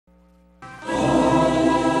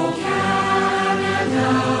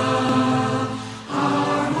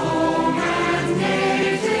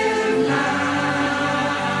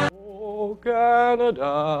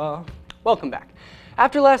welcome back.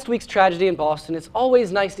 After last week's tragedy in Boston, it's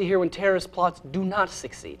always nice to hear when terrorist plots do not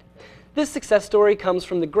succeed. This success story comes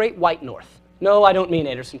from the Great White North. No, I don't mean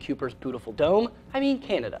Anderson Cooper's beautiful dome, I mean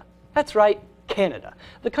Canada. That's right, Canada.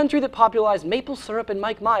 The country that popularized maple syrup and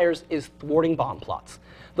Mike Myers is thwarting bomb plots.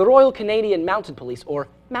 The Royal Canadian Mounted Police, or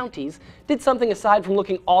Mounties, did something aside from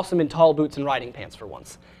looking awesome in tall boots and riding pants for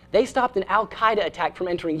once. They stopped an Al-Qaeda attack from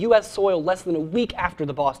entering U.S. soil less than a week after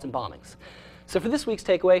the Boston bombings. So for this week's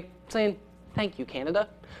takeaway, I'm saying thank you, Canada,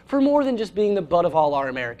 for more than just being the butt of all our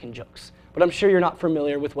American jokes. But I'm sure you're not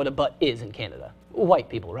familiar with what a butt is in Canada. White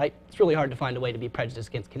people, right? It's really hard to find a way to be prejudiced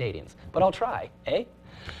against Canadians. But I'll try, eh?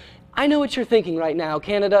 I know what you're thinking right now,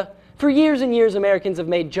 Canada. For years and years, Americans have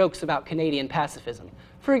made jokes about Canadian pacifism.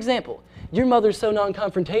 For example, your mother's so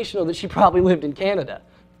non-confrontational that she probably lived in Canada.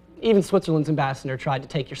 Even Switzerland's ambassador tried to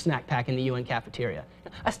take your snack pack in the UN cafeteria.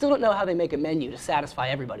 I still don't know how they make a menu to satisfy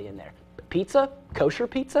everybody in there. Pizza? Kosher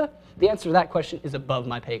pizza? The answer to that question is above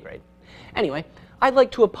my pay grade. Anyway, I'd like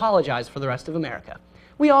to apologize for the rest of America.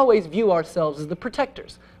 We always view ourselves as the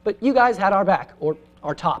protectors, but you guys had our back, or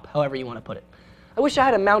our top, however you want to put it. I wish I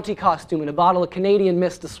had a Mountie costume and a bottle of Canadian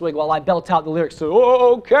Mist to swig while I belt out the lyrics to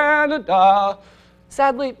 "Oh, Canada."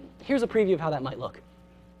 Sadly, here's a preview of how that might look.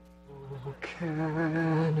 Oh,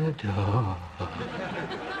 Canada,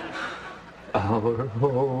 our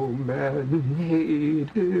home and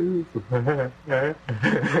native land.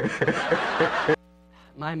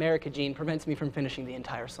 My America gene prevents me from finishing the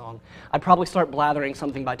entire song. I'd probably start blathering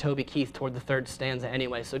something by Toby Keith toward the third stanza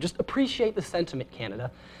anyway, so just appreciate the sentiment,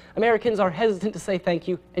 Canada. Americans are hesitant to say thank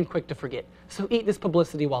you and quick to forget, so eat this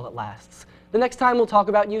publicity while it lasts. The next time we'll talk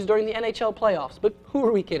about you during the NHL playoffs, but who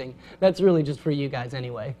are we kidding? That's really just for you guys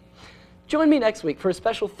anyway. Join me next week for a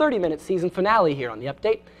special 30-minute season finale here on The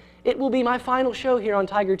Update. It will be my final show here on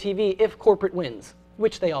Tiger TV if corporate wins,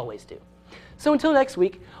 which they always do. So until next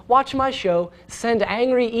week, watch my show, send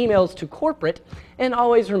angry emails to corporate, and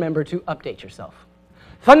always remember to update yourself.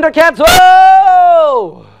 Thundercats,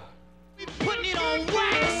 whoa!